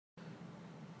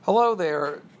Hello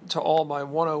there to all my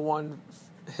 101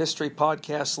 History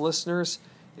Podcast listeners.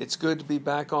 It's good to be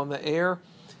back on the air.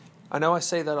 I know I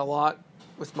say that a lot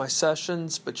with my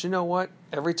sessions, but you know what?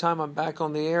 Every time I'm back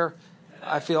on the air,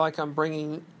 I feel like I'm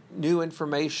bringing new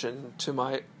information to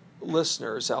my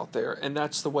listeners out there, and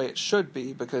that's the way it should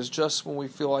be, because just when we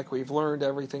feel like we've learned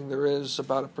everything there is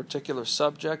about a particular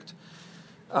subject,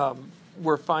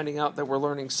 we're finding out that we're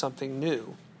learning something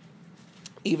new,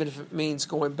 even if it means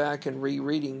going back and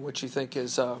rereading what you think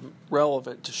is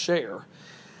relevant to share.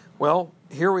 Well,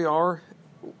 here we are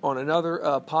on another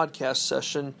podcast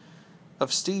session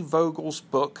of Steve Vogel's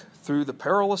book, Through the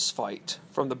Perilous Fight,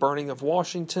 From the Burning of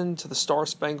Washington to the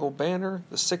Star-Spangled Banner,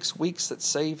 the 6 Weeks That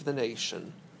Saved the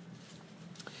Nation.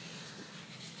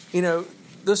 You know,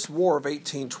 this War of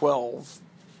 1812,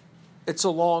 it's a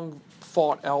long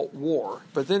fought-out war.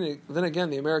 But then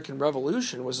again, the American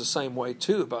Revolution was the same way,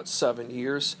 too, about 7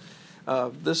 years.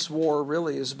 This war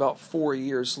really is about 4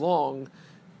 years long.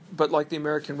 But like the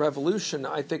American Revolution,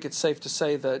 I think it's safe to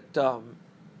say that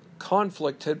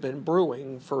conflict had been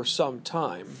brewing for some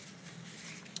time.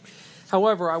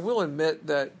 However, I will admit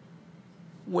that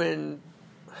when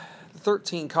the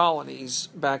 13 colonies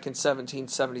back in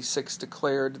 1776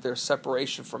 declared their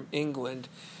separation from England,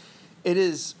 it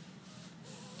is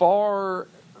far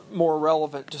more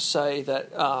relevant to say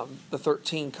that the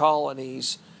 13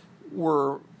 colonies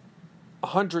were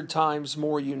 100 times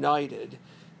more united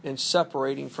in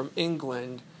separating from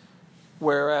England,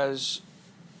 whereas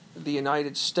the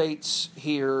United States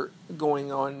here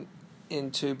going on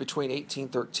into between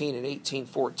 1813 and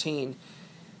 1814,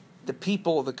 the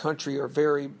people of the country are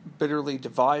very bitterly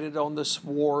divided on this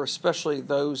war, especially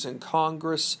those in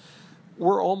Congress.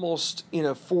 We're almost,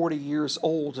 40 years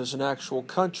old as an actual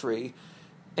country,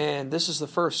 and this is the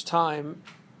first time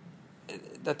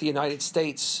that the United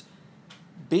States,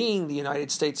 being the United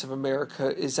States of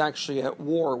America, is actually at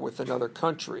war with another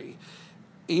country.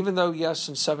 Even though, yes,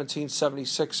 in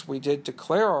 1776 we did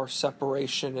declare our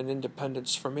separation and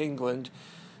independence from England,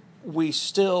 we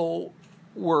still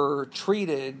were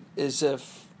treated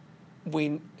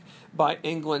by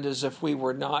England as if we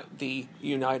were not the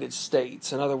United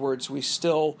States. In other words, we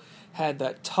still had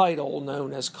that title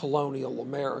known as colonial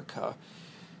America.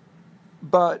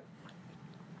 But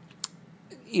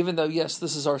even though, yes,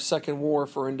 this is our second war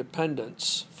for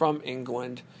independence from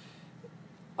England,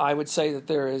 I would say that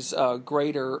there is a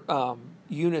greater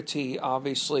unity,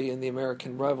 obviously, in the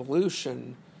American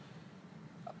Revolution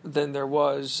than there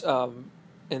was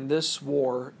in this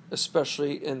war,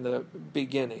 especially in the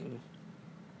beginning.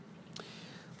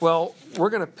 Well,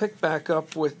 we're going to pick back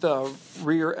up with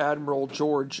Rear Admiral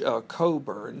George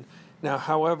Cockburn. Now,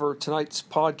 however, tonight's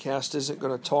podcast isn't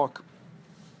going to talk,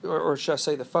 or should I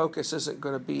say the focus isn't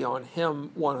going to be on him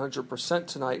 100%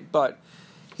 tonight, but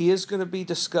he is going to be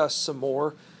discussed some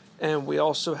more. And we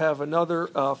also have another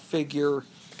figure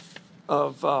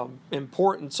of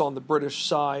importance on the British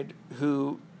side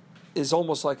who is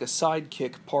almost like a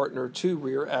sidekick partner to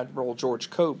Rear Admiral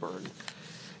George Cockburn.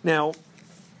 Now,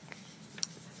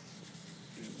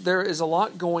 there is a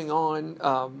lot going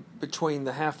on between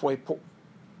the halfway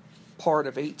part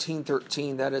of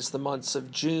 1813, that is the months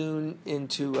of June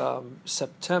into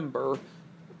September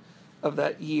of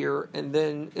that year, and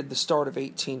then at the start of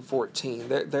 1814.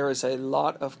 There is a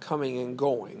lot of coming and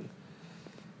going.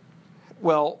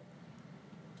 Well,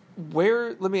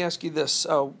 let me ask you this,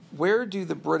 where do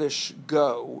the British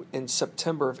go in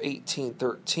September of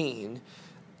 1813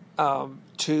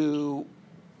 to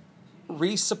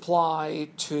resupply,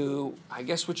 to, I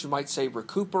guess what you might say,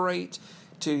 recuperate,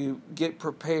 to get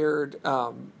prepared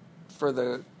for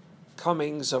the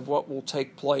comings of what will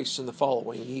take place in the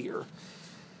following year?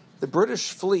 The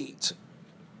British fleet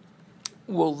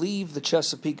will leave the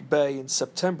Chesapeake Bay in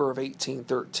September of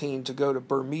 1813 to go to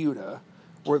Bermuda,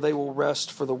 where they will rest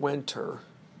for the winter.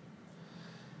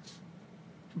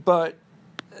 But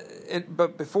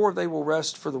before they will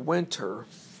rest for the winter,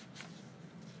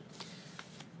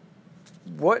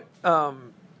 what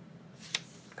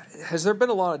has there been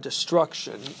a lot of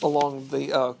destruction along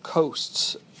the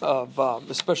coasts of,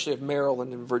 especially of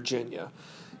Maryland and Virginia?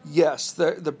 Yes,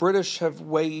 the British have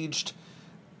waged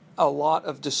a lot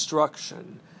of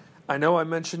destruction. I know I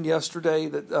mentioned yesterday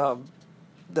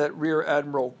that Rear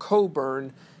Admiral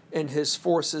Cockburn and his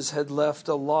forces had left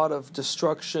a lot of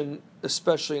destruction,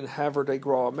 especially in Havre de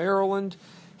Grace, Maryland,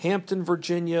 Hampton,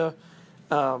 Virginia,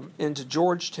 into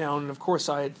Georgetown. And of course,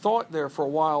 I had thought there for a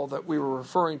while that we were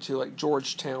referring to like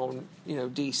Georgetown,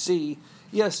 D.C.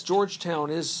 Yes, Georgetown,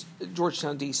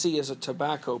 D.C. is a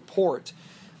tobacco port.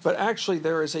 But actually,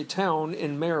 there is a town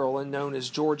in Maryland known as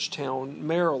Georgetown,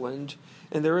 Maryland,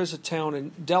 and there is a town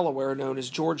in Delaware known as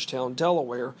Georgetown,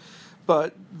 Delaware.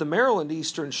 But the Maryland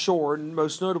Eastern Shore, and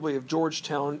most notably of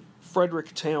Georgetown,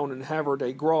 Fredericktown, and Havre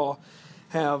de Grace,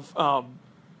 have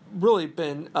really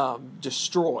been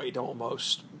destroyed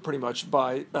almost, pretty much,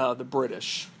 by the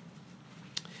British.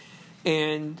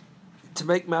 And to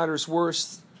make matters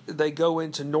worse, they go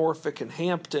into Norfolk and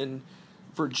Hampton,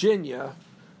 Virginia,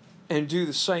 and do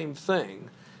the same thing.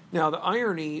 Now, the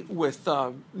irony with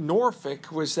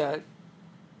Norfolk was that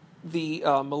the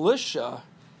militia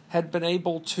had been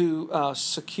able to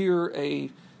secure a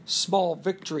small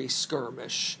victory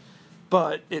skirmish,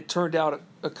 but it turned out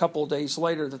a couple of days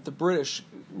later that the British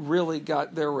really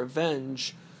got their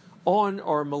revenge on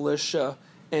our militia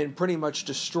and pretty much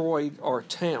destroyed our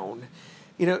town.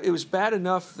 You know, it was bad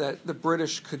enough that the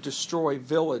British could destroy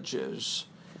villages,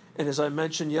 and as I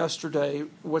mentioned yesterday,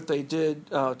 what they did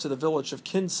to the village of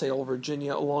Kinsale,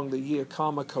 Virginia, along the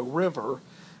Yacomico River,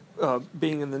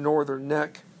 being in the northern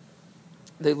neck.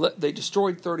 They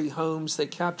destroyed 30 homes. They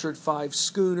captured 5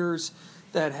 schooners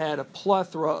that had a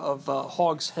plethora of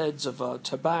hogsheads of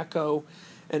tobacco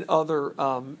and other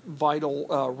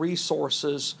vital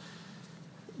resources.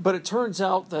 But it turns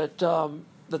out that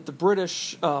that the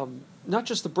British, not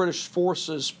just the British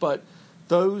forces, but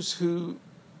those who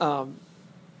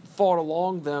fought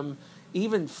along them,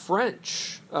 even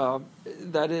French,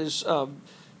 that is,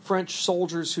 French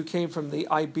soldiers who came from the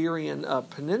Iberian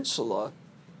Peninsula,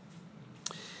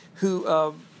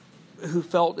 who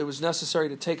felt it was necessary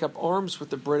to take up arms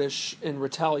with the British in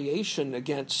retaliation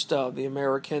against the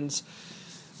Americans,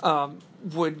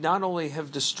 would not only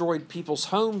have destroyed people's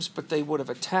homes, but they would have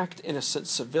attacked innocent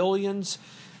civilians.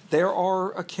 There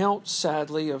are accounts,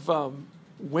 sadly, of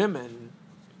women,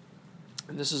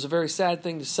 and this is a very sad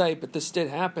thing to say, but this did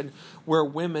happen, where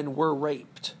women were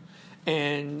raped.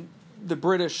 And the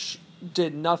British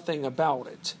did nothing about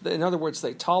it. In other words,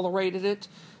 they tolerated it.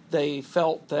 They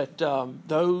felt that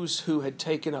those who had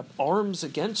taken up arms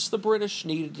against the British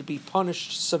needed to be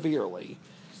punished severely.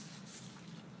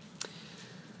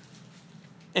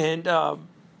 And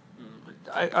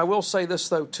I will say this,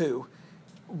 though, too.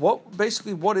 What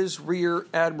is Rear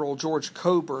Admiral George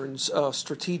Coburn's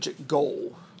strategic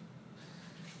goal?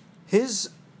 His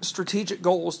strategic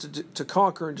goal is to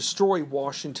conquer and destroy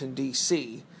Washington,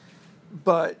 D.C.,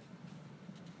 but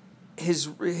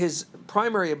his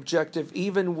primary objective,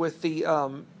 even with the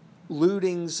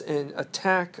lootings and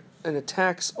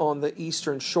attacks on the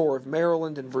eastern shore of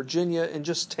Maryland and Virginia and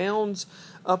just towns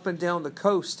up and down the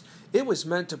coast, it was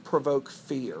meant to provoke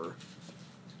fear.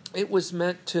 It was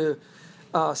meant to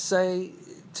say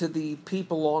to the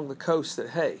people along the coast that,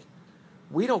 hey,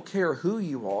 we don't care who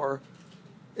you are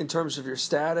in terms of your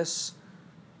status.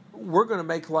 We're going to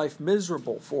make life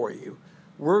miserable for you.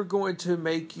 We're going to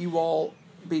make you all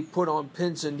be put on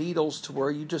pins and needles to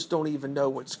where you just don't even know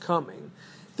what's coming.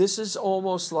 This is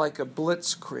almost like a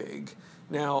blitzkrieg.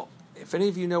 Now, if any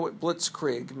of you know what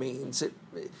blitzkrieg means,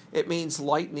 it means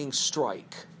lightning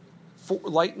strike.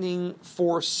 Lightning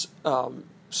force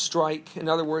strike. In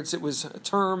other words, it was a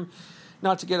term,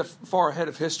 not to get far ahead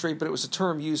of history, but it was a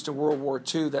term used in World War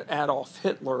II that Adolf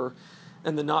Hitler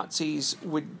and the Nazis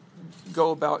would go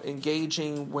about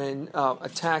engaging when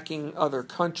attacking other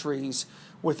countries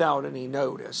without any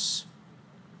notice.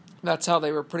 That's how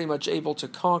they were pretty much able to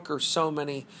conquer so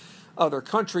many other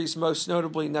countries, most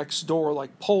notably next door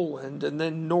like Poland, and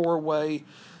then Norway,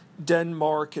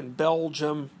 Denmark, and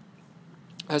Belgium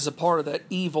as a part of that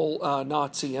evil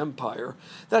Nazi empire.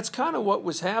 That's kind of what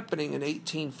was happening in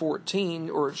 1814,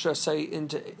 or should I say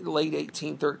into late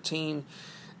 1813,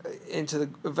 into the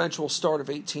eventual start of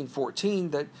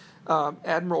 1814, that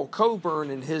Admiral Coburn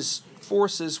and his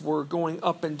forces were going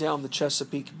up and down the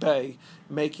Chesapeake Bay,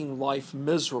 making life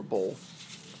miserable.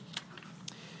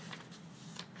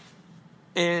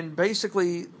 And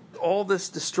basically, all this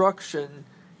destruction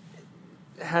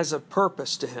has a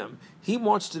purpose to him. He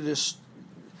wants to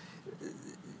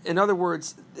in other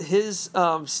words, his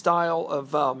style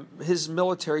of his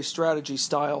military strategy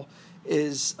style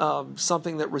is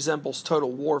something that resembles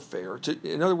total warfare.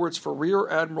 In other words, for Rear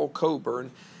Admiral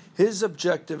Coburn, his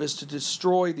objective is to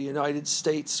destroy the United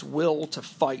States' will to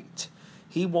fight.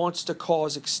 He wants to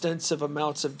cause extensive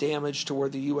amounts of damage to where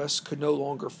the U.S. could no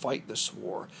longer fight this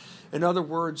war. In other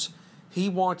words, he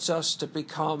wants us to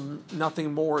become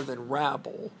nothing more than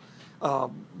rabble.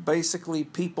 Basically,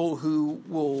 people who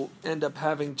will end up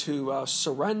having to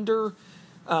surrender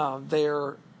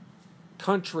their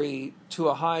country to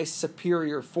a high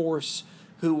superior force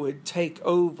who would take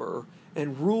over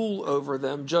and rule over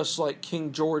them, just like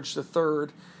King George III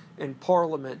and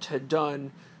Parliament had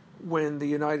done when the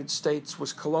United States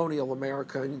was colonial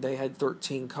America and they had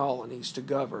 13 colonies to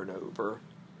govern over.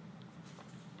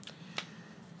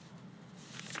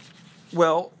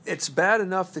 Well, it's bad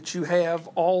enough that you have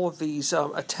all of these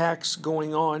attacks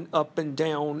going on up and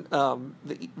down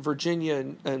the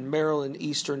Virginia and Maryland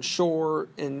Eastern Shore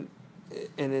and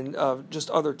in just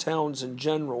other towns in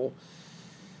general.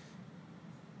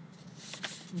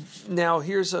 Now,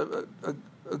 here's a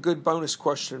good bonus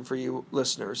question for you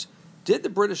listeners. Did the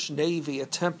British Navy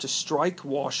attempt to strike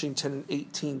Washington in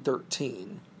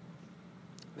 1813?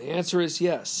 The answer is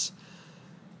yes.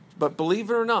 But believe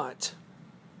it or not,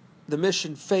 the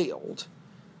mission failed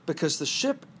because the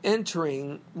ship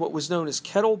entering what was known as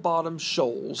Kettle Bottom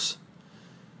Shoals,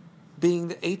 being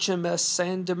the HMS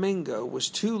San Domingo, was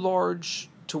too large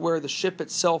to where the ship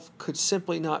itself could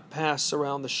simply not pass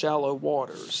around the shallow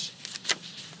waters.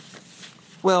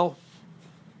 Well,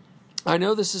 I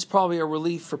know this is probably a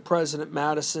relief for President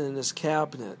Madison and his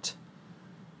cabinet,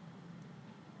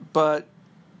 but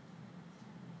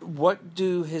what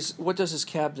does his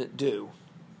cabinet do?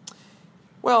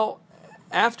 Well,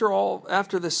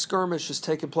 after this skirmish has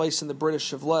taken place and the British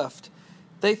have left,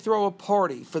 they throw a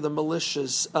party for the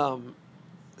militia's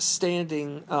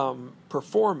standing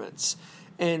performance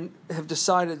and have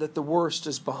decided that the worst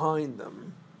is behind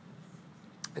them.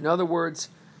 In other words,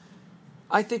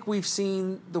 I think we've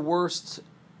seen the worst.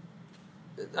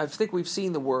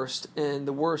 And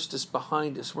the worst is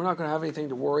behind us. We're not going to have anything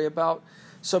to worry about.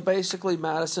 So basically,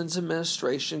 Madison's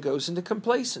administration goes into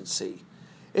complacency.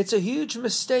 It's a huge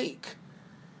mistake.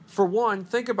 For one,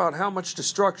 think about how much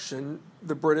destruction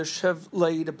the British have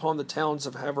laid upon the towns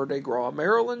of Havre de Grace,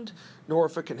 Maryland,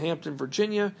 Norfolk, and Hampton,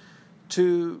 Virginia,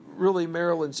 to really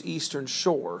Maryland's eastern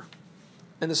shore,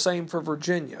 and the same for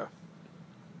Virginia.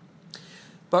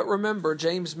 But remember,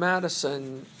 James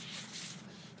Madison,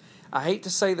 I hate to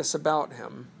say this about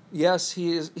him. Yes,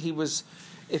 he was,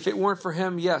 if it weren't for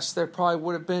him, yes, there probably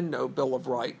would have been no Bill of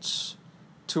Rights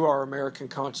to our American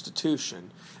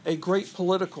Constitution. A great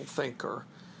political thinker.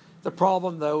 The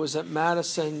problem, though, is that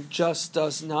Madison just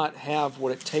does not have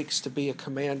what it takes to be a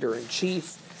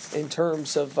commander-in-chief in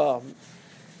terms of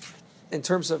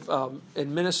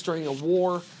administering a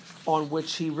war on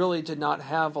which he really did not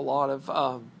have a lot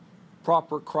of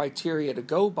proper criteria to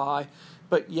go by,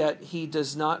 but yet he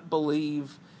does not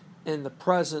believe in the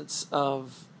presence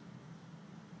of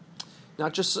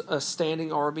not just a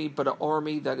standing army, but an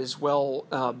army that is well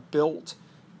built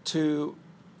to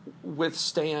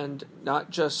withstand not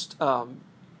just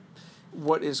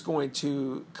what is going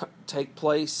to take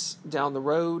place down the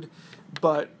road,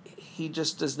 but he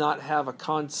just does not have a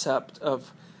concept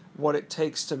of what it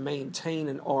takes to maintain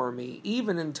an army,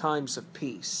 even in times of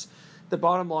peace. The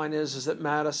bottom line is that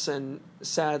Madison,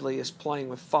 sadly, is playing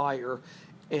with fire,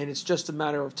 and it's just a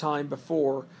matter of time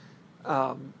before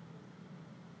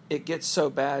it gets so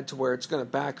bad to where it's going to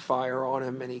backfire on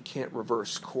him and he can't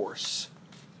reverse course.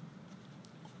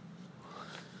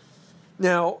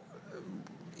 Now,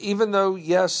 even though,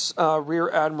 yes, Rear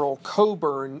Admiral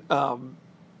Cockburn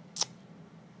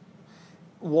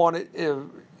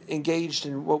engaged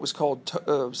in what was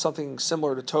called something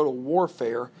similar to total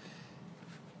warfare,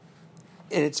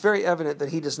 and it's very evident that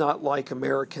he does not like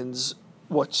Americans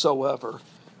whatsoever.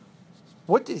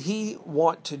 What did he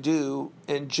want to do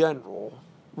in general?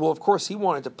 Well, of course, he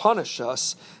wanted to punish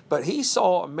us, but he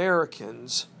saw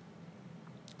Americans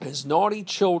as naughty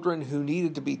children who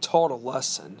needed to be taught a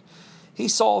lesson. He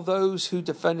saw those who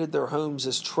defended their homes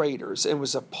as traitors and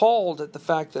was appalled at the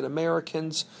fact that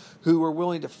Americans who were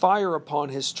willing to fire upon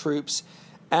his troops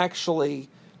actually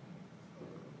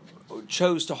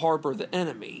chose to harbor the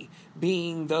enemy,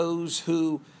 being those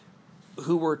who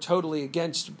were totally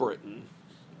against Britain.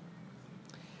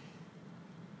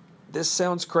 This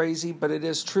sounds crazy, but it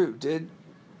is true. Did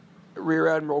Rear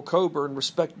Admiral Cockburn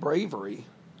respect bravery?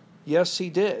 Yes, he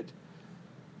did.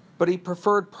 But he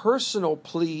preferred personal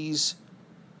pleas.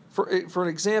 For an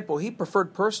example, he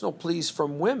preferred personal pleas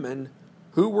from women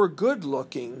who were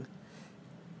good-looking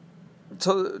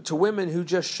to women who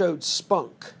just showed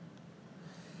spunk.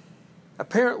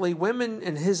 Apparently, women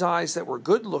in his eyes that were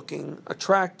good-looking,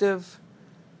 attractive,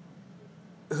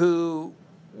 who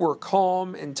were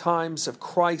calm in times of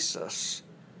crisis,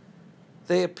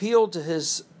 they appealed to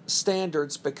his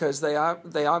standards because they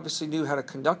obviously knew how to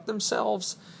conduct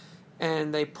themselves,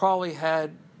 and they probably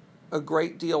had a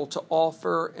great deal to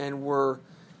offer and were,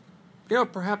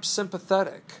 perhaps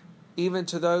sympathetic, even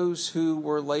to those who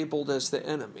were labeled as the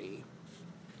enemy.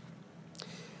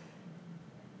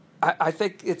 I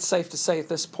think it's safe to say at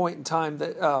this point in time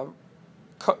that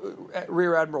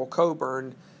Rear Admiral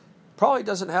Cockburn probably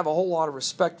doesn't have a whole lot of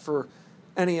respect for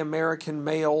any American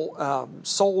male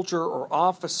soldier or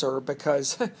officer,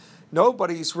 because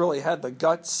nobody's really had the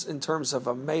guts in terms of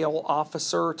a male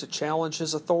officer to challenge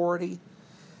his authority.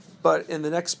 But in the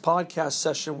next podcast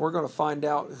session, we're going to find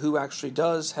out who actually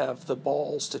does have the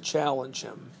balls to challenge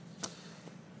him.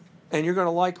 And you're going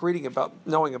to like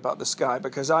knowing about this guy,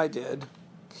 because I did.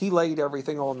 He laid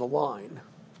everything on the line.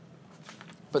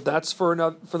 But that's for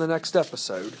the next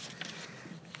episode.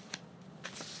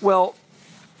 Well,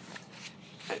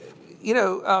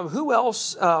 who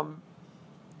else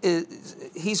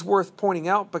he's worth pointing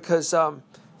out, because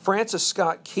Francis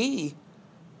Scott Key,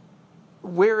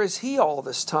 where is he all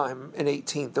this time in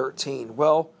 1813?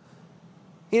 Well,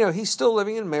 he's still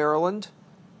living in Maryland.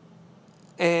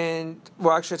 And,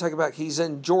 well, actually, I talk about he's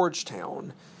in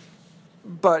Georgetown.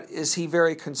 But is he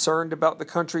very concerned about the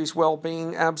country's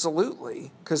well-being?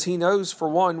 Absolutely. Because he knows, for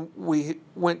one, we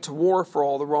went to war for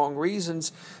all the wrong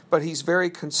reasons. But he's very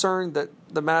concerned that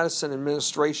the Madison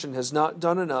administration has not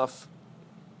done enough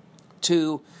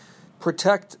to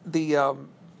protect the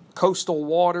coastal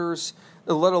waters,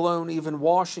 let alone even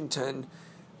Washington,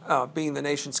 being the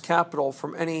nation's capital,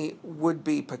 from any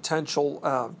would-be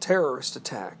potential terrorist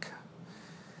attack.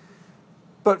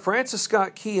 But Francis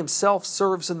Scott Key himself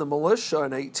serves in the militia in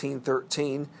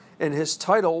 1813, and his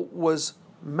title was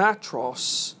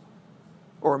matros,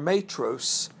 or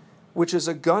matros, which is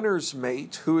a gunner's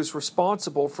mate who is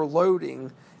responsible for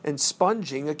loading and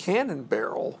sponging a cannon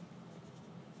barrel.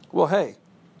 Well, hey,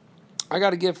 I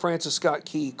got to give Francis Scott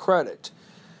Key credit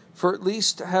for at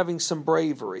least having some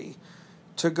bravery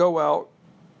to go out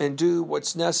and do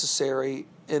what's necessary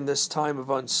in this time of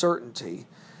uncertainty.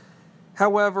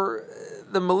 However,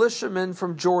 the militiamen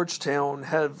from Georgetown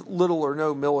have little or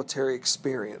no military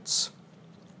experience.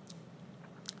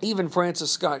 Even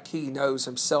Francis Scott Key knows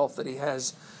himself that he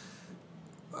has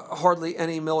hardly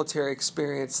any military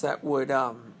experience that would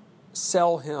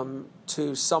sell him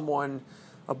to someone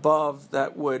above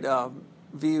that would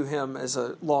view him as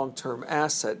a long-term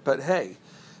asset. But hey,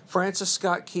 Francis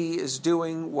Scott Key is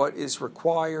doing what is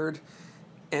required,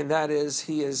 and that is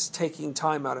he is taking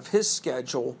time out of his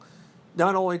schedule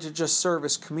not only to just serve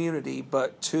his community,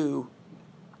 but to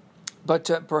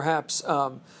perhaps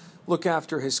look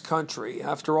after his country.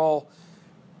 After all,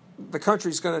 the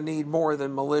country's going to need more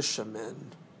than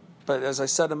militiamen. But as I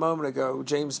said a moment ago,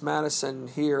 James Madison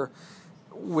here,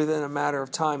 within a matter of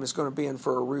time, is going to be in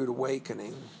for a rude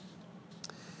awakening.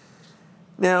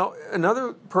 Now,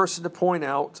 another person to point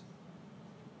out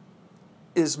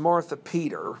is Martha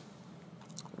Peter.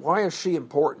 Why is she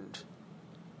important?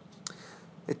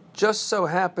 It just so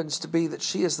happens to be that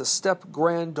she is the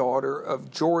step-granddaughter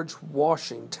of George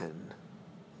Washington.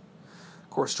 Of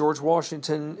course, George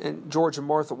Washington and George and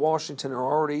Martha Washington are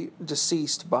already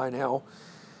deceased by now.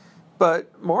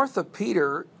 But Martha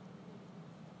Peter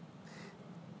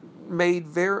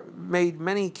made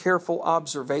many careful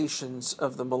observations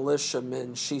of the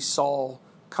militiamen she saw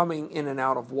coming in and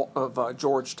out of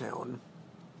Georgetown.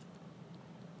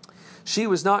 She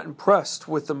was not impressed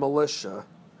with the militia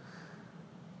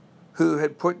who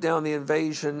had put down the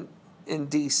invasion in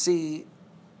D.C.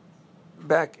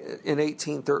 back in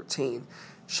 1813.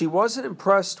 She wasn't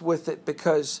impressed with it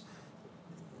because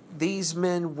these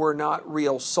men were not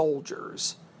real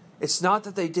soldiers. It's not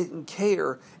that they didn't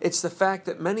care. It's the fact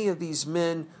that many of these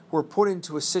men were put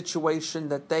into a situation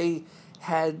that they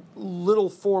had little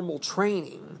formal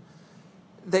training.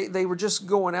 They were just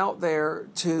going out there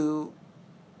to,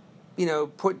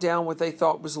 put down what they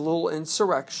thought was a little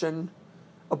insurrection,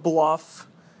 a bluff.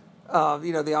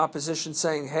 The opposition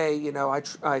saying, hey,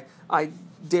 I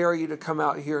dare you to come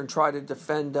out here and try to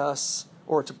defend us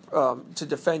or to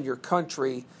defend your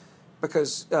country,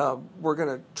 because we're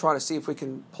going to try to see if we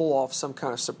can pull off some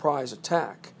kind of surprise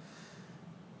attack.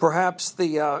 Perhaps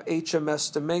the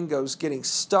HMS Domingos getting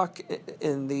stuck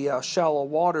in the shallow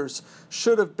waters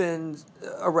should have been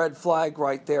a red flag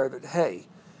right there that, hey,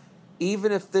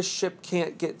 even if this ship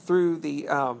can't get through the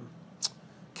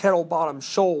Kettle Bottom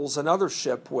Shoals, another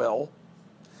ship will.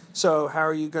 So how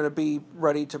are you going to be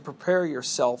ready to prepare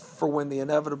yourself for when the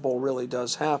inevitable really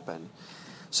does happen?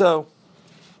 So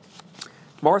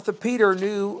Martha Peter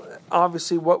knew,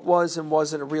 obviously, what was and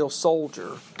wasn't a real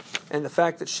soldier. And the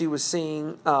fact that she was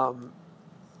seeing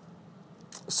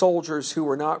soldiers who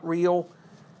were not real,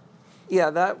 yeah,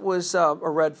 that was a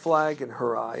red flag in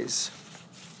her eyes.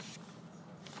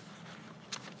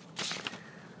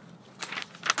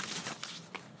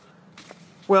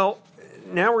 Well,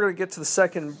 now we're going to get to the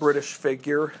second British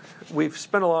figure. We've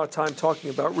spent a lot of time talking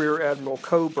about Rear Admiral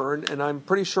Cockburn, and I'm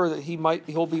pretty sure that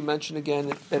he'll be mentioned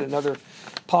again at another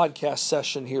podcast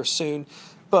session here soon.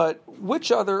 But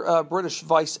which other British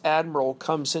vice admiral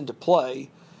comes into play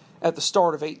at the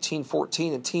start of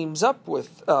 1814 and teams up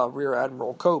with Rear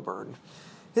Admiral Cockburn?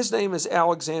 His name is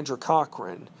Alexander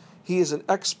Cochrane. He is an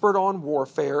expert on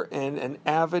warfare and an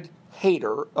avid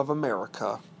hater of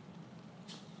America.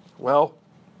 Well,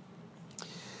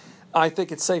 I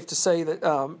think it's safe to say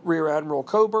that Rear Admiral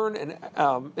Cockburn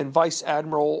and Vice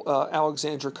Admiral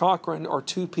Alexander Cochrane are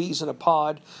two peas in a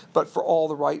pod, but for all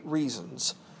the right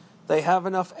reasons. They have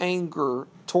enough anger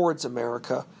towards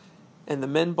America, and the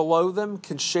men below them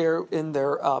can share in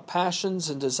their passions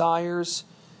and desires.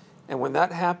 And when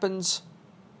that happens,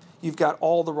 you've got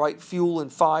all the right fuel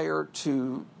and fire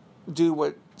to do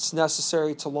what's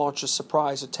necessary to launch a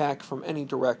surprise attack from any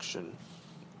direction.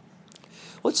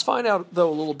 Let's find out, though,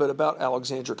 a little bit about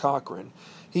Alexander Cochrane.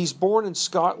 He's born in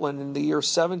Scotland in the year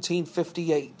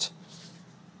 1758.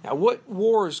 Now, what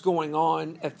war is going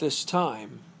on at this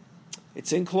time?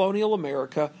 It's in colonial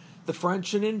America, the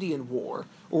French and Indian War,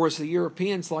 or as the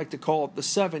Europeans like to call it, the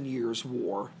 7 Years'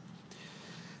 War.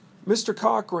 Mr.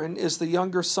 Cochrane is the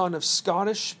younger son of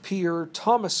Scottish peer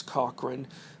Thomas Cochrane,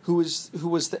 who was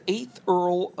the 8th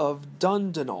Earl of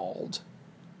Dundonald.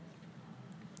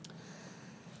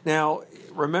 Now,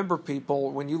 remember,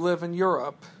 people, when you live in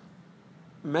Europe,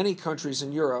 many countries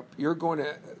in Europe, you're going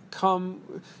to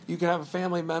you can have a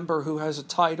family member who has a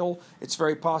title. It's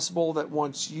very possible that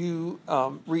once you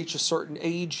reach a certain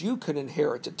age, you can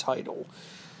inherit a title.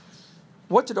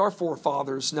 What did our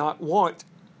forefathers not want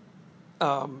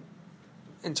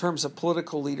in terms of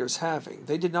political leaders having?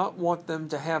 They did not want them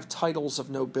to have titles of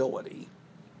nobility.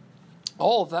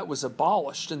 All of that was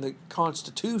abolished in the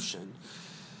Constitution.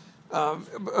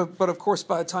 But of course,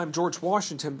 by the time George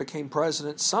Washington became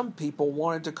president, some people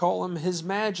wanted to call him His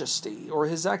Majesty or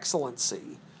His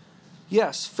Excellency.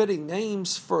 Yes, fitting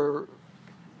names for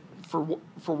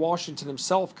Washington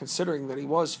himself, considering that he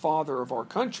was father of our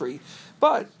country.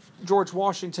 But George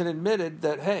Washington admitted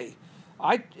that, hey,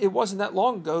 it wasn't that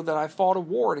long ago that I fought a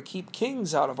war to keep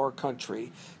kings out of our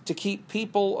country, to keep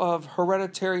people of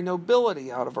hereditary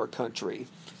nobility out of our country.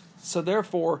 So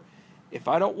therefore, if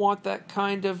I don't want that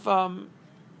kind of,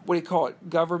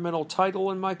 governmental title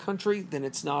in my country, then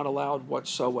it's not allowed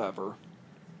whatsoever.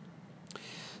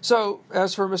 So,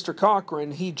 as for Mr.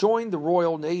 Cochrane, he joined the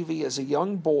Royal Navy as a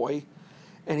young boy,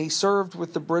 and he served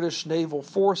with the British naval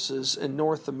forces in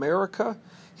North America.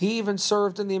 He even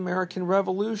served in the American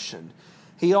Revolution.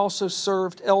 He also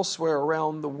served elsewhere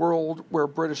around the world where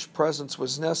British presence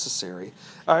was necessary.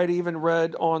 I had even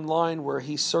read online where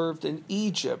he served in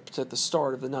Egypt at the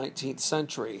start of the 19th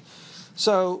century.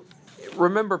 So,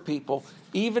 remember, people,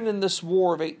 even in this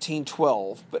War of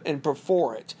 1812, and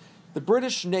before it, the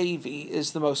British Navy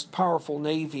is the most powerful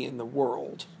navy in the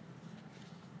world.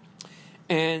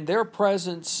 And their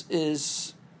presence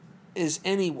is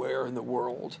anywhere in the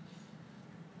world.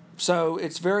 So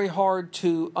it's very hard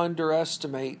to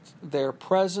underestimate their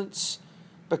presence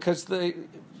because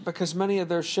many of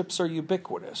their ships are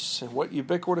ubiquitous. And what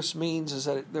ubiquitous means is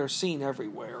that they're seen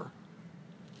everywhere.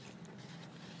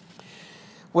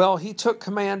 Well, he took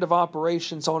command of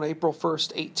operations on April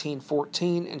 1st,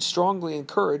 1814, and strongly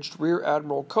encouraged Rear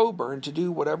Admiral Cockburn to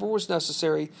do whatever was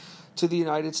necessary to the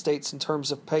United States in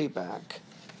terms of payback.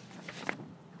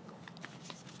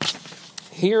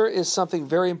 Here is something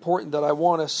very important that I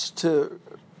want us to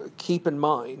keep in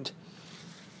mind.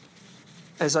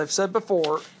 As I've said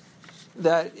before,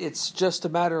 that it's just a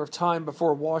matter of time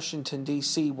before Washington,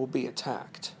 D.C. will be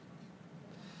attacked.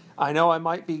 I know I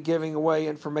might be giving away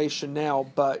information now,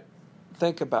 but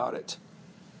think about it.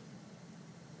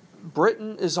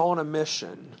 Britain is on a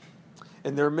mission,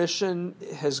 and their mission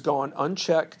has gone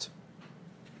unchecked,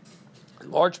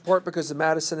 in large part because the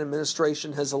Madison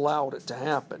administration has allowed it to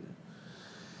happen.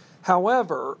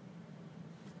 However,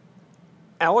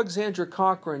 Alexander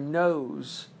Cochrane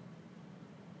knows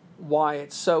why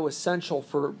it's so essential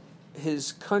for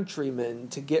his countrymen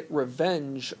to get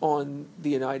revenge on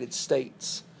the United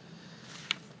States.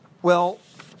 Well,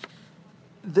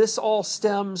 this all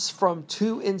stems from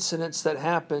two incidents that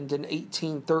happened in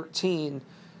 1813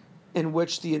 in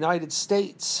which the United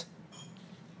States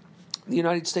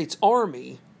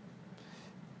Army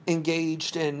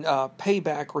engaged in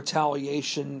payback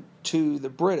retaliation to the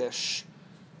British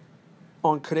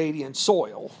on Canadian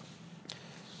soil.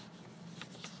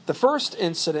 The first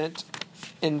incident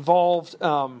involved,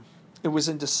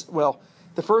 let's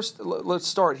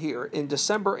start here. In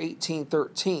December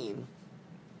 1813,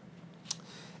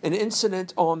 an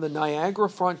incident on the Niagara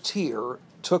frontier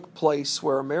took place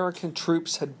where American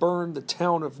troops had burned the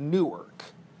town of Newark.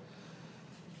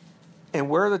 And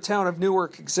where the town of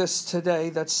Newark exists today,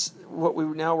 that's what we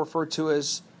now refer to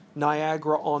as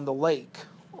Niagara-on-the-Lake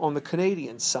on the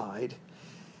Canadian side.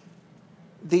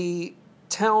 The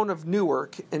town of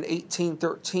Newark in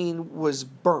 1813 was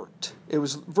burnt. It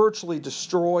was virtually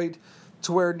destroyed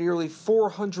to where nearly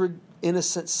 400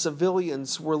 innocent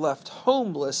civilians were left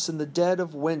homeless in the dead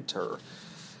of winter.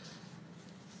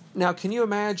 Now, can you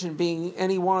imagine being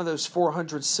any one of those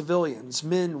 400 civilians,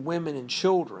 men, women, and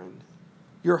children?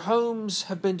 Your homes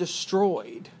have been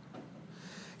destroyed.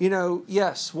 You know,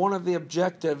 yes, one of the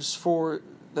objectives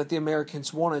that the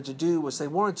Americans wanted to do was they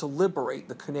wanted to liberate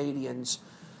the Canadians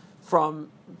from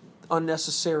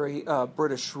unnecessary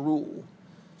British rule.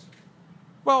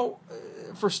 Well,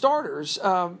 for starters,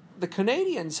 the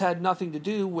Canadians had nothing to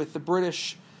do with the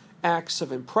British acts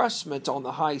of impressment on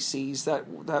the high seas. That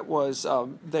was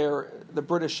the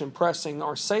British impressing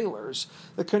our sailors.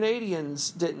 The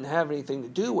Canadians didn't have anything to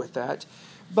do with that.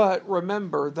 But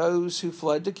remember, those who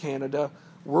fled to Canada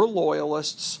were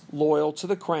loyalists, loyal to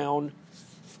the crown.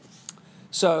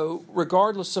 So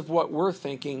regardless of what we're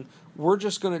thinking, we're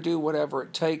just going to do whatever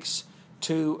it takes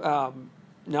to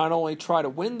not only try to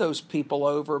win those people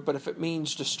over, but if it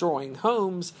means destroying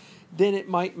homes, then it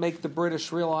might make the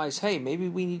British realize, hey, maybe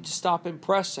we need to stop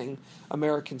impressing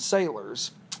American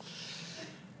sailors.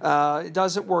 It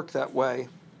doesn't work that way.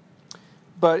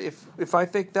 But if I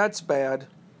think that's bad,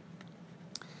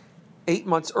 8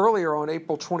 months earlier on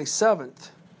April 27th,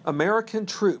 American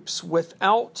troops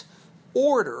without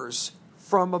orders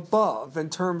from above in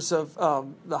terms of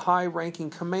the high-ranking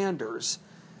commanders,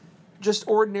 just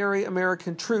ordinary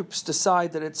American troops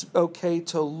decide that it's okay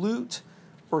to loot,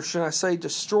 or should I say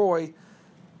destroy,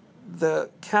 the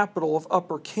capital of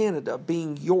Upper Canada,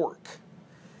 being York.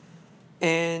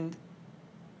 And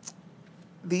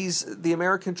the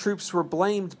American troops were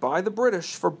blamed by the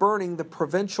British for burning the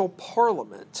provincial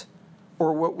parliament,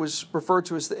 or what was referred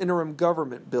to as the interim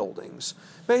government buildings.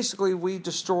 Basically, we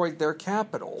destroyed their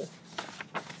capital.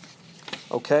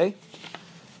 Okay?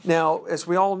 Now, as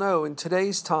we all know, in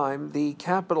today's time, the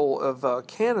capital of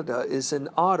Canada is in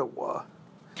Ottawa.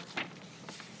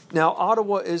 Now,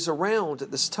 Ottawa is around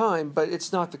at this time, but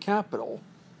it's not the capital.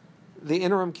 The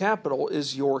interim capital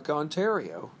is York,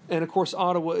 Ontario. And, of course,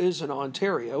 Ottawa is in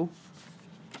Ontario.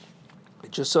 It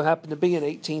just so happened to be in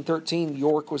 1813,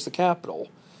 York was the capital.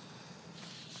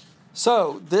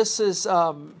 So, this is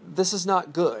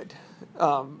not good.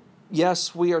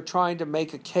 Yes, we are trying to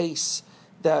make a case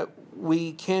that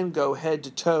we can go head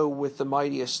to toe with the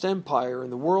mightiest empire in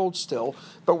the world still,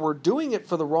 but we're doing it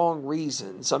for the wrong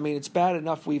reasons. I mean, it's bad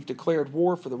enough we've declared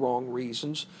war for the wrong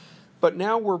reasons, but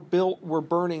now we're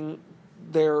burning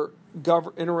their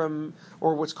interim,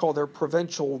 or what's called their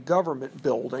provincial government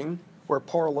building, where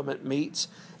Parliament meets.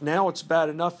 Now it's bad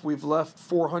enough we've left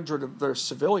 400 of their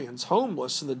civilians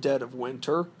homeless in the dead of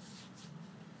winter.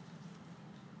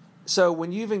 So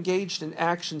when you've engaged in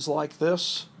actions like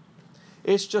this,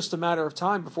 it's just a matter of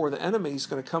time before the enemy's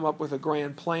going to come up with a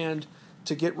grand plan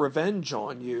to get revenge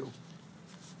on you.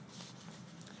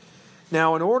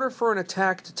 Now, in order for an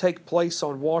attack to take place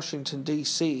on Washington,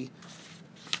 D.C.,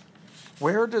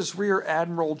 where does Rear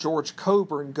Admiral George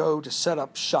Coburn go to set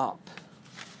up shop?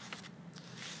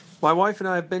 My wife and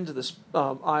I have been to this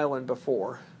island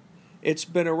before. It's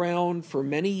been around for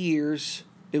many years.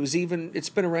 It's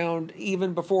been around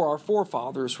even before our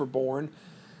forefathers were born.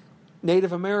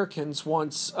 Native Americans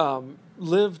once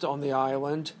lived on the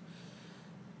island.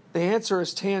 The answer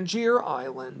is Tangier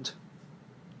Island.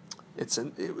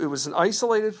 It was an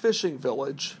isolated fishing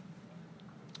village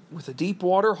with a deep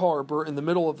water harbor in the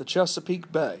middle of the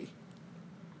Chesapeake Bay.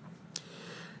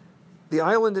 The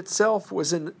island itself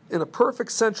was in a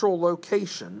perfect central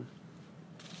location.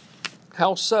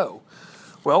 How so?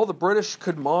 Well, the British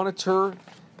could monitor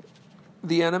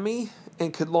the enemy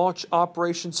and could launch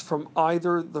operations from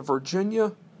either the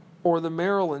Virginia or the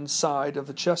Maryland side of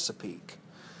the Chesapeake.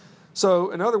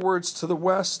 So, in other words, to the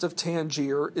west of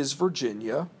Tangier is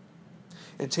Virginia,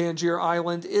 and Tangier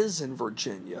Island is in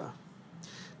Virginia.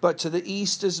 But to the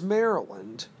east is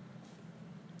Maryland.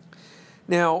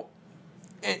 Now,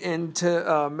 and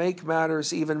to make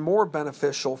matters even more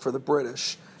beneficial for the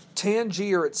British,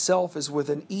 Tangier itself is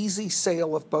within easy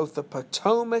sail of both the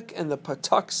Potomac and the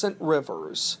Patuxent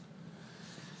rivers.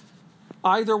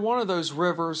 Either one of those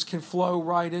rivers can flow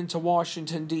right into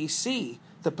Washington, D.C.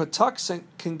 The Patuxent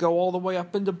can go all the way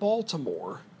up into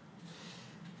Baltimore.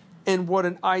 And what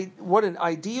an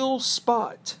ideal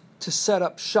spot to set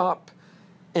up shop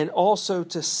and also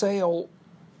to sail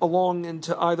along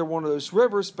into either one of those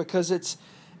rivers, because it's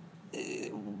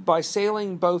by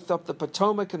sailing both up the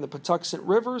Potomac and the Patuxent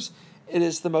rivers, it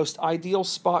is the most ideal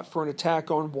spot for an attack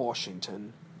on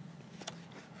Washington.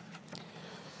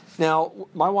 Now,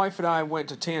 my wife and I went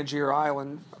to Tangier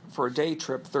Island for a day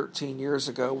trip 13 years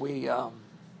ago. We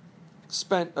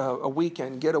spent a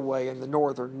weekend getaway in the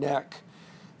northern neck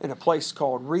in a place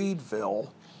called Reedville.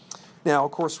 Now,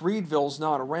 of course, Reedville's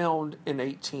not around in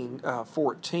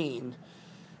 1814,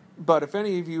 but if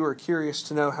any of you are curious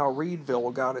to know how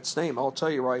Reedville got its name, I'll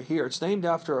tell you right here. It's named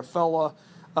after a fella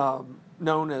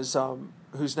known as,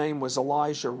 whose name was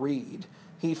Elijah Reed.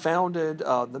 He founded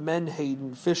the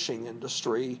Menhaden fishing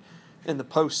industry in the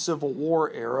post-Civil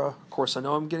War era. Of course, I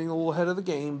know I'm getting a little ahead of the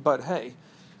game, but hey,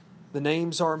 the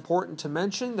names are important to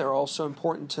mention. They're also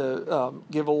important to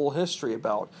give a little history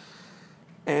about.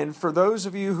 And for those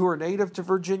of you who are native to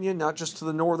Virginia, not just to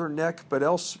the northern neck, but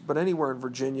anywhere in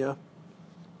Virginia,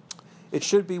 it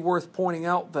should be worth pointing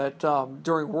out that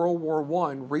during World War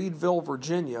I, Reedville,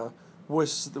 Virginia,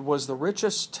 was the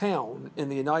richest town in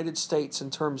the United States in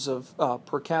terms of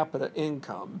per capita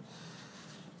income.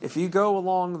 If you go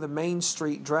along the Main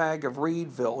Street drag of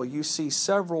Reedville, you see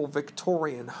several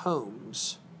Victorian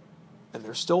homes, and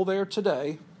they're still there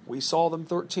today. We saw them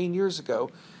 13 years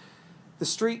ago. The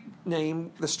street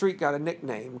got a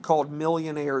nickname called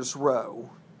Millionaires Row.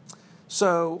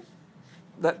 So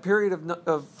that period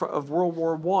of World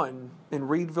War I in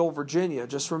Reedville, Virginia,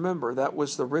 just remember that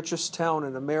was the richest town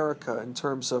in America in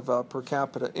terms of per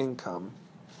capita income.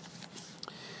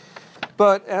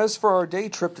 But as for our day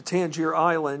trip to Tangier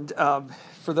Island,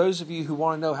 for those of you who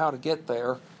want to know how to get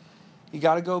there, you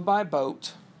got to go by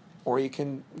boat, or you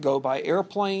can go by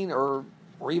airplane, or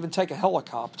even take a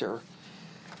helicopter.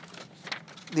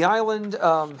 The island,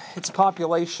 its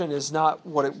population is not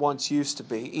what it once used to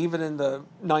be. Even in the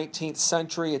 19th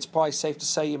century, it's probably safe to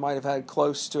say you might have had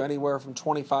close to anywhere from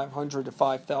 2,500 to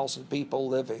 5,000 people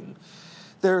living.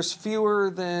 There's fewer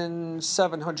than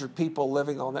 700 people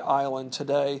living on the island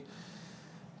today.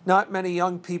 Not many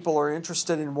young people are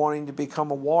interested in wanting to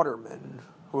become a waterman.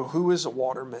 Well, who is a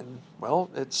waterman? Well,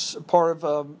 it's part of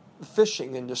the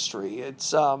fishing industry.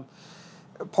 It's part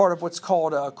of what's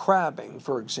called crabbing,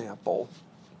 for example.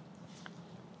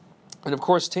 And of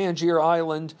course, Tangier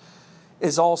Island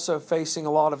is also facing a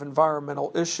lot of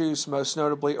environmental issues, most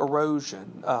notably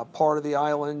erosion. Part of the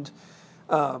island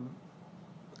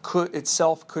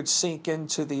could sink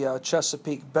into the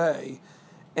Chesapeake Bay,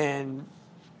 and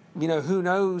who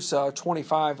knows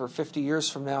 25 or 50 years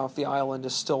from now if the island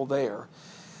is still there.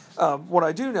 What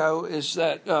I do know is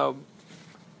that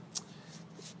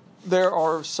there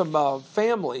are some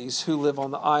families who live on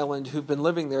the island who've been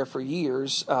living there for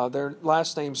years. Their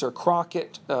last names are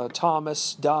Crockett,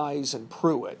 Thomas, Dyes, and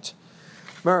Pruitt.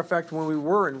 Matter of fact, when we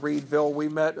were in Reedville, we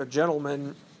met a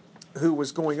gentleman who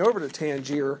was going over to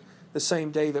Tangier the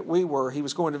same day that we were. He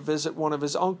was going to visit one of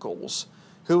his uncles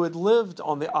who had lived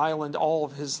on the island all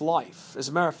of his life. As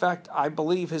a matter of fact, I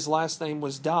believe his last name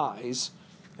was Dyes.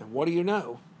 And what do you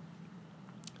know?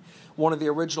 One of the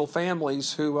original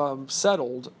families who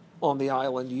settled on the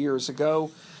island years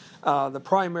ago. The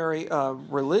primary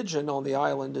religion on the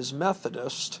island is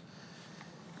Methodist.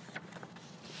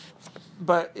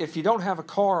 But if you don't have a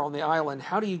car on the island,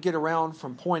 how do you get around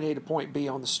from point A to point B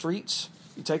on the streets?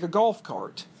 You take a golf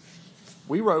cart.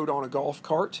 We rode on a golf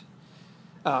cart.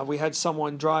 We had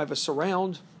someone drive us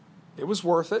around. It was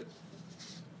worth it.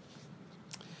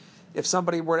 If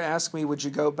somebody were to ask me, would you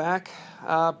go back?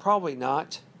 Probably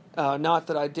not. Not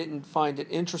that I didn't find it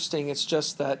interesting. It's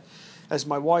just that, as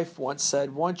my wife once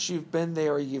said, once you've been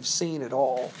there, you've seen it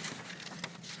all.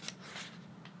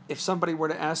 If somebody were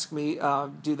to ask me,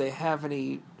 do they have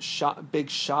any big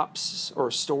shops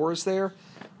or stores there?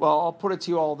 Well, I'll put it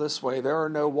to you all this way. There are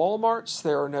no Walmarts,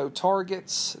 there are no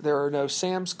Targets, there are no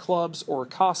Sam's Clubs or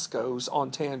Costco's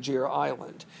on Tangier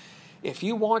Island. If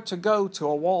you want to go to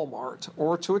a Walmart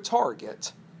or to a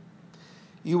Target,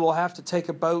 you will have to take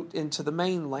a boat into the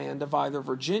mainland of either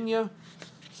Virginia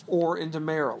or into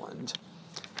Maryland.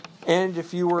 And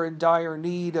if you were in dire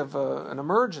need of an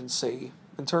emergency,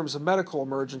 in terms of medical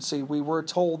emergency, we were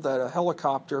told that a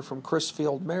helicopter from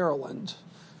Crisfield, Maryland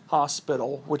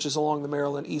Hospital, which is along the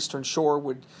Maryland Eastern Shore,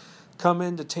 would come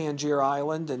into Tangier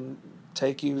Island and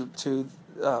take you to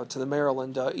the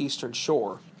Maryland Eastern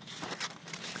Shore.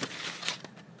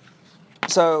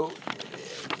 So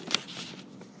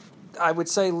I would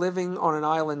say living on an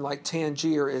island like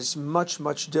Tangier is much,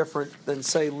 much different than,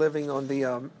 say, living on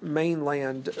the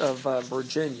mainland of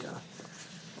Virginia.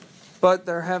 But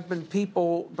there are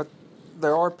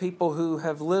people who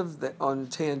have lived on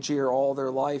Tangier all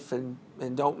their life and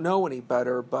don't know any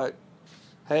better. But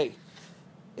hey,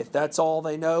 if that's all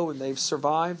they know and they've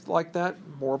survived like that,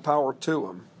 more power to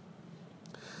them.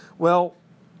 Well,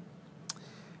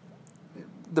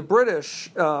 the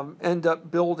British end up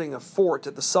building a fort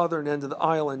at the southern end of the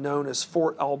island known as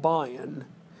Fort Albion.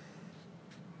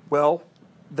 Well,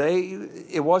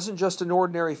 it wasn't just an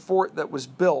ordinary fort that was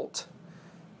built.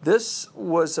 This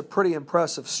was a pretty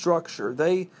impressive structure.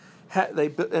 They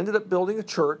ended up building a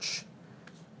church,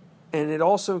 and it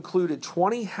also included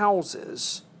 20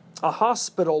 houses, a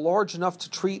hospital large enough to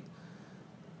treat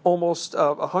almost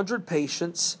 100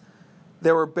 patients.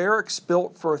 There were barracks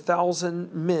built for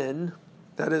 1,000 men,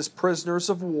 that is, prisoners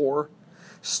of war,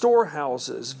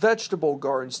 storehouses, vegetable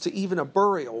gardens, to even a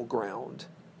burial ground.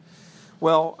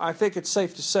 Well, I think it's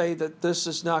safe to say that this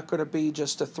is not going to be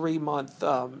just a 3-month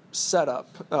setup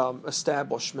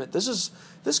establishment.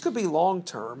 This could be long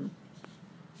term.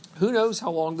 Who knows how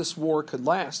long this war could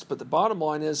last? But the bottom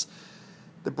line is,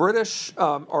 the British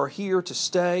are here to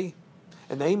stay,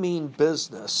 and they mean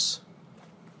business.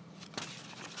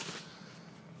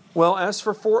 Well, as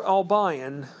for Fort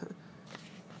Albion,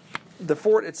 the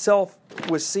fort itself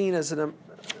was seen as an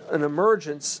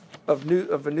emergence of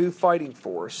a new fighting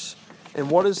force. And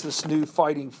what is this new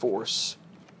fighting force?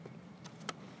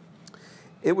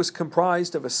 It was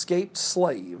comprised of escaped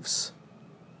slaves.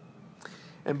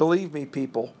 And believe me,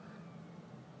 people,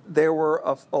 there were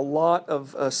a lot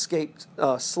of escaped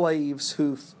slaves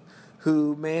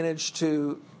who managed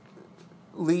to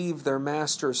leave their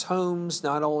masters' homes,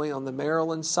 not only on the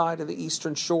Maryland side of the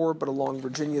eastern shore, but along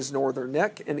Virginia's northern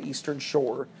neck and eastern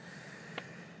shore.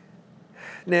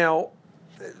 Now,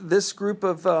 this group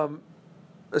of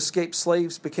escaped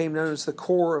slaves became known as the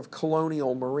Corps of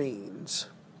Colonial Marines.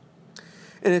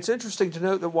 And it's interesting to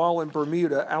note that while in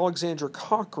Bermuda, Alexander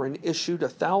Cochrane issued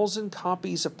 1,000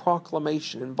 copies of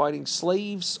proclamation inviting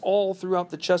slaves all throughout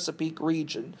the Chesapeake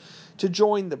region to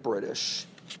join the British.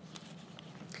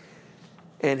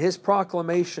 And his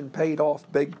proclamation paid off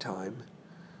big time.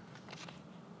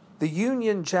 The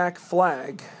Union Jack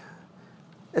flag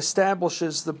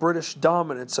establishes the British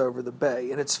dominance over the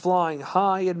bay, and it's flying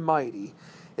high and mighty.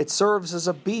 It serves as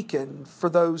a beacon for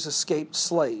those escaped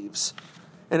slaves.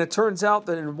 And it turns out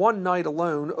that in one night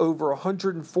alone, over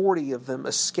 140 of them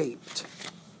escaped.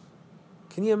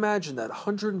 Can you imagine that?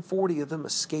 140 of them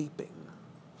escaping.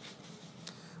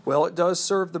 Well, it does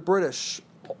serve the British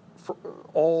for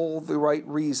all the right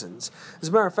reasons. As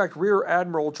a matter of fact, Rear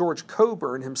Admiral George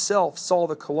Cockburn himself saw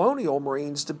the Colonial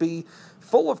Marines to be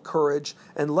full of courage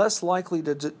and less likely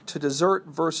to desert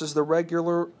versus the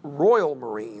regular Royal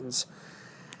Marines.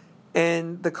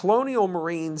 And the Colonial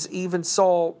Marines even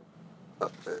saw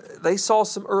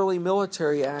some early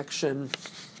military action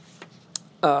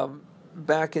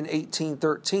back in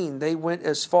 1813. They went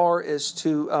as far as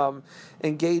to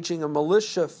engaging a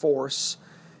militia force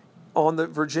on the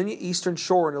Virginia eastern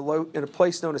shore in a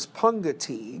place known as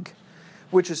Pungateague,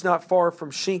 which is not far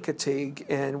from Chincoteague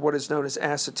and what is known as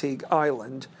Assateague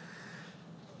Island.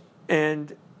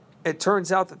 And it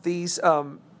turns out that these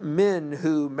men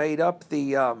who made up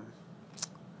the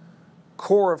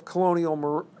Corps of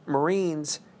Colonial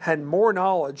Marines had more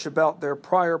knowledge about their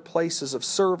prior places of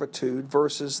servitude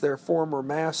versus their former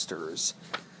masters.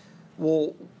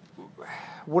 Well,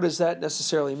 what does that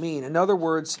necessarily mean? In other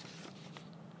words,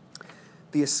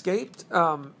 the escaped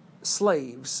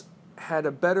slaves had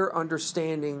a better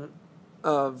understanding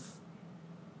of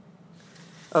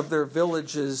their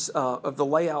villages, of the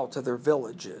layout of their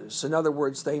villages. In other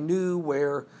words, they knew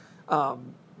where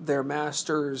their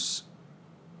masters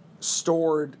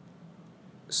stored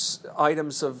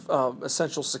items of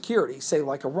essential security, say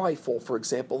like a rifle, for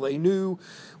example. They knew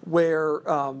where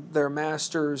their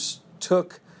masters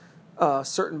took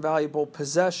certain valuable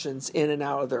possessions in and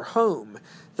out of their home.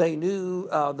 They knew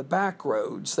the back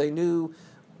roads. They knew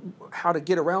how to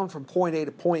get around from point A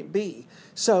to point B.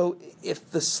 So if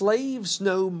the slaves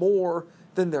know more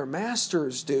than their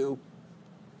masters do,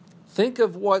 think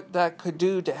of what that could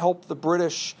do to help the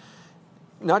British,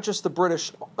 not just the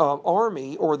British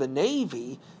Army or the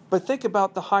Navy, but think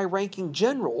about the high-ranking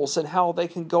generals and how they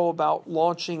can go about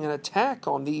launching an attacks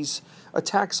on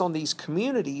these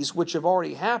communities, which have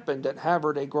already happened at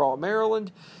Havre-de-Grace,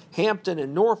 Maryland, Hampton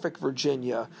and Norfolk,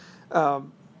 Virginia,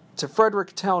 to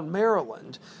Fredericktown,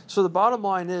 Maryland. So the bottom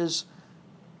line is,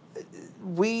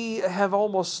 we have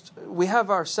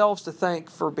ourselves to thank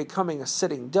for becoming a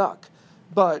sitting duck,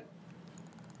 but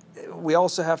we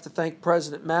also have to thank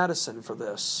President Madison for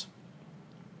this,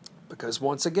 because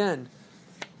once again,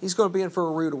 he's going to be in for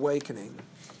a rude awakening.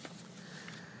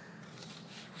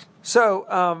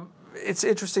 So it's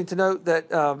interesting to note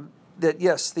that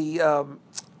yes, the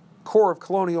Corps of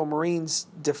Colonial Marines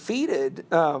defeated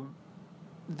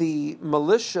the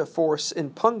militia force in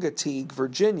Pungateague,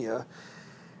 Virginia,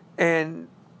 and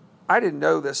I didn't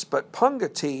know this, but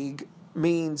Pungateague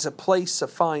means a place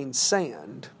of fine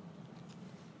sand.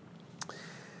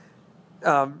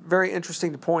 Very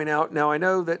interesting to point out. Now, I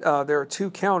know that there are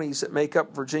two counties that make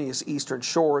up Virginia's eastern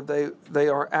shore. They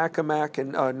are Accomack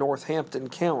and Northampton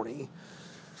County.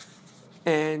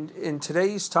 And in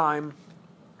today's time,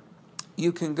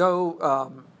 you can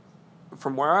go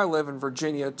from where I live in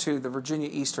Virginia to the Virginia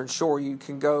Eastern Shore. You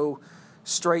can go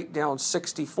straight down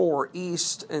 64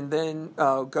 east and then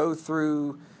go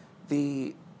through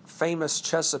the famous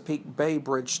Chesapeake Bay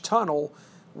Bridge Tunnel,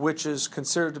 which is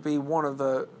considered to be one of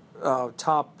the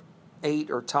top 8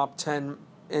 or top 10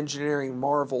 engineering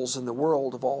marvels in the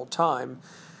world of all time.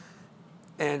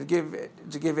 And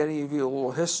to give any of you a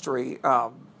little history,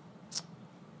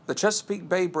 the Chesapeake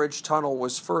Bay Bridge Tunnel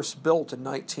was first built in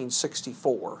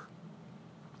 1964,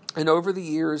 and over the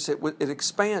years it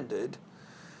expanded.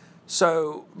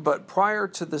 So, but prior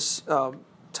to this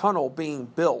tunnel being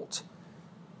built,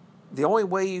 the only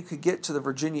way you could get to the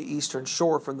Virginia Eastern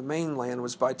Shore from the mainland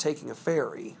was by taking a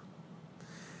ferry.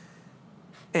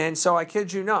 And so, I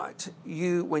kid you not,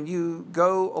 when you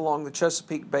go along the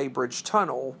Chesapeake Bay Bridge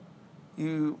Tunnel,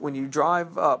 when you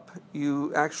drive up,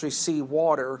 you actually see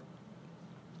water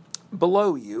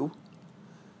below you,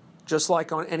 just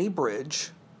like on any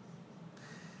bridge.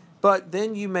 But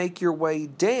then you make your way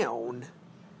down,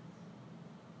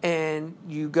 and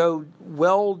you go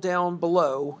well down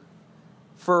below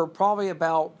for probably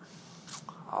about,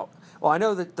 well, I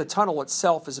know that the tunnel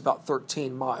itself is about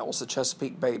 13 miles, the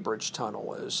Chesapeake Bay Bridge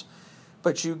Tunnel is.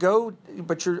 But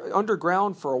you're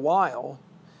underground for a while.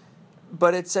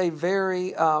 But it's a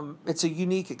it's a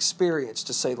unique experience,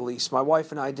 to say the least. My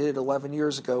wife and I did it 11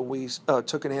 years ago. We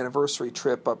took an anniversary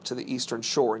trip up to the Eastern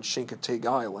Shore in Chincoteague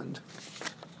Island.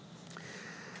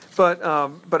 But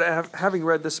having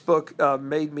read this book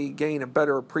made me gain a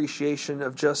better appreciation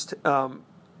of just, one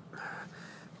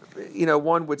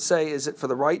would say, is it for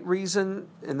the right reason?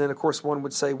 And then, of course, one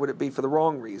would say, would it be for the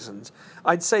wrong reasons?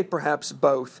 I'd say perhaps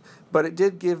both. But it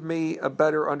did give me a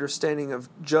better understanding of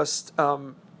just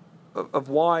of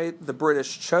why the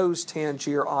British chose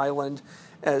Tangier Island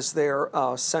as their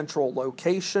central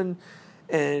location,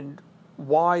 and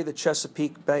why the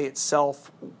Chesapeake Bay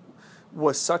itself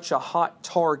was such a hot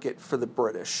target for the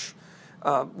British.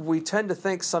 We tend to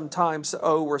think sometimes,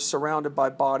 we're surrounded by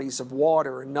bodies of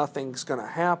water and nothing's going to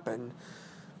happen.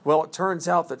 Well, it turns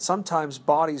out that sometimes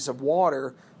bodies of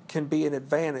water can be an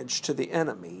advantage to the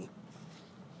enemy.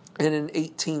 And in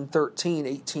 1813,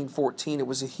 1814, it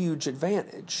was a huge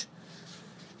advantage.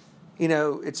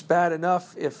 It's bad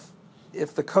enough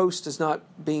if the coast is not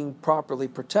being properly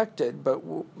protected,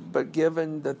 but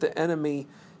given that the enemy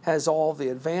has all the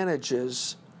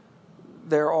advantages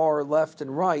there are left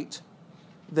and right,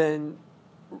 then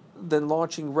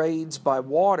launching raids by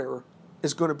water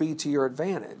is going to be to your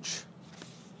advantage.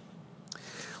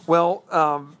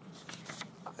 Well,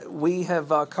 we have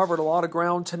covered a lot of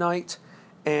ground tonight,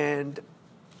 and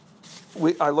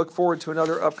I look forward to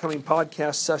another upcoming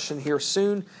podcast session here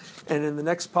soon. And in the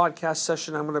next podcast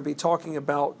session, I'm going to be talking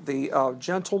about the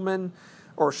gentleman,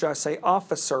 or should I say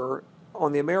officer,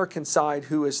 on the American side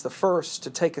who is the first to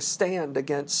take a stand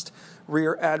against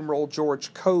Rear Admiral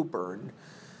George Cockburn.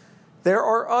 There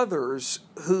are others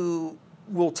who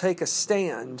will take a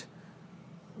stand,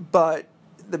 but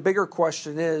the bigger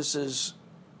question is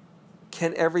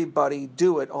can everybody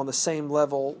do it on the same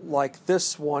level like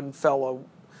this one fellow,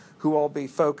 who I'll be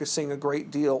focusing a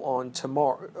great deal on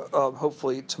tomorrow,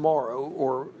 hopefully tomorrow,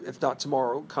 or if not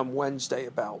tomorrow, come Wednesday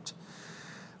about.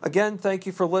 Again, thank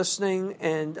you for listening,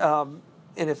 and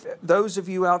if those of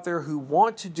you out there who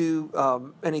want to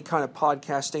do any kind of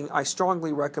podcasting, I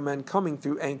strongly recommend coming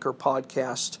through Anchor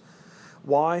Podcast.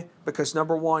 Why? Because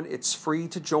number one, it's free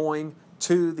to join.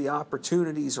 2, the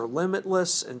opportunities are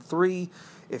limitless. And 3,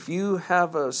 if you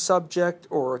have a subject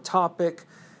or a topic,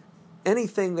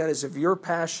 anything that is of your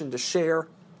passion to share,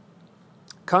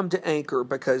 come to Anchor,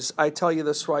 because I tell you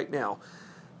this right now.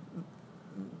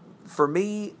 For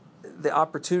me, the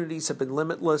opportunities have been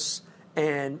limitless,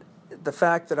 and the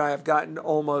fact that I've gotten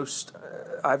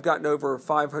over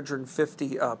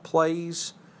 550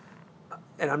 plays,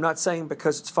 and I'm not saying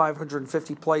because it's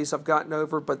 550 plays I've gotten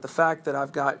over, but the fact that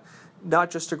I've got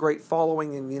not just a great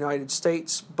following in the United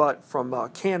States, but from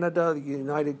Canada, the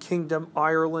United Kingdom,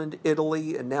 Ireland,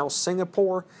 Italy, and now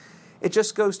Singapore. It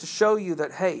just goes to show you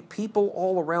that, hey, people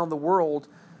all around the world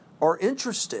are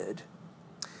interested.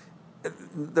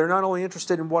 They're not only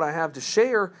interested in what I have to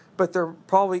share, but they're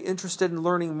probably interested in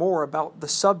learning more about the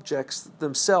subjects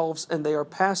themselves, and they are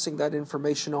passing that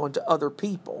information on to other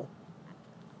people.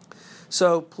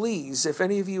 So please, if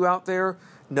any of you out there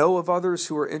know of others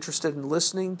who are interested in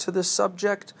listening to this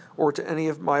subject or to any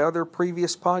of my other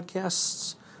previous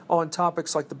podcasts on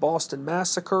topics like the Boston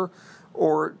Massacre,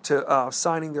 or to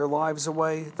signing their lives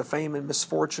away, the fame and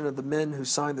misfortune of the men who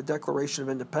signed the Declaration of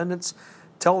Independence,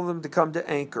 tell them to come to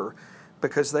Anchor,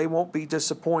 because they won't be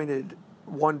disappointed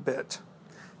one bit.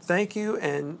 Thank you,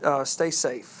 and stay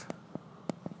safe.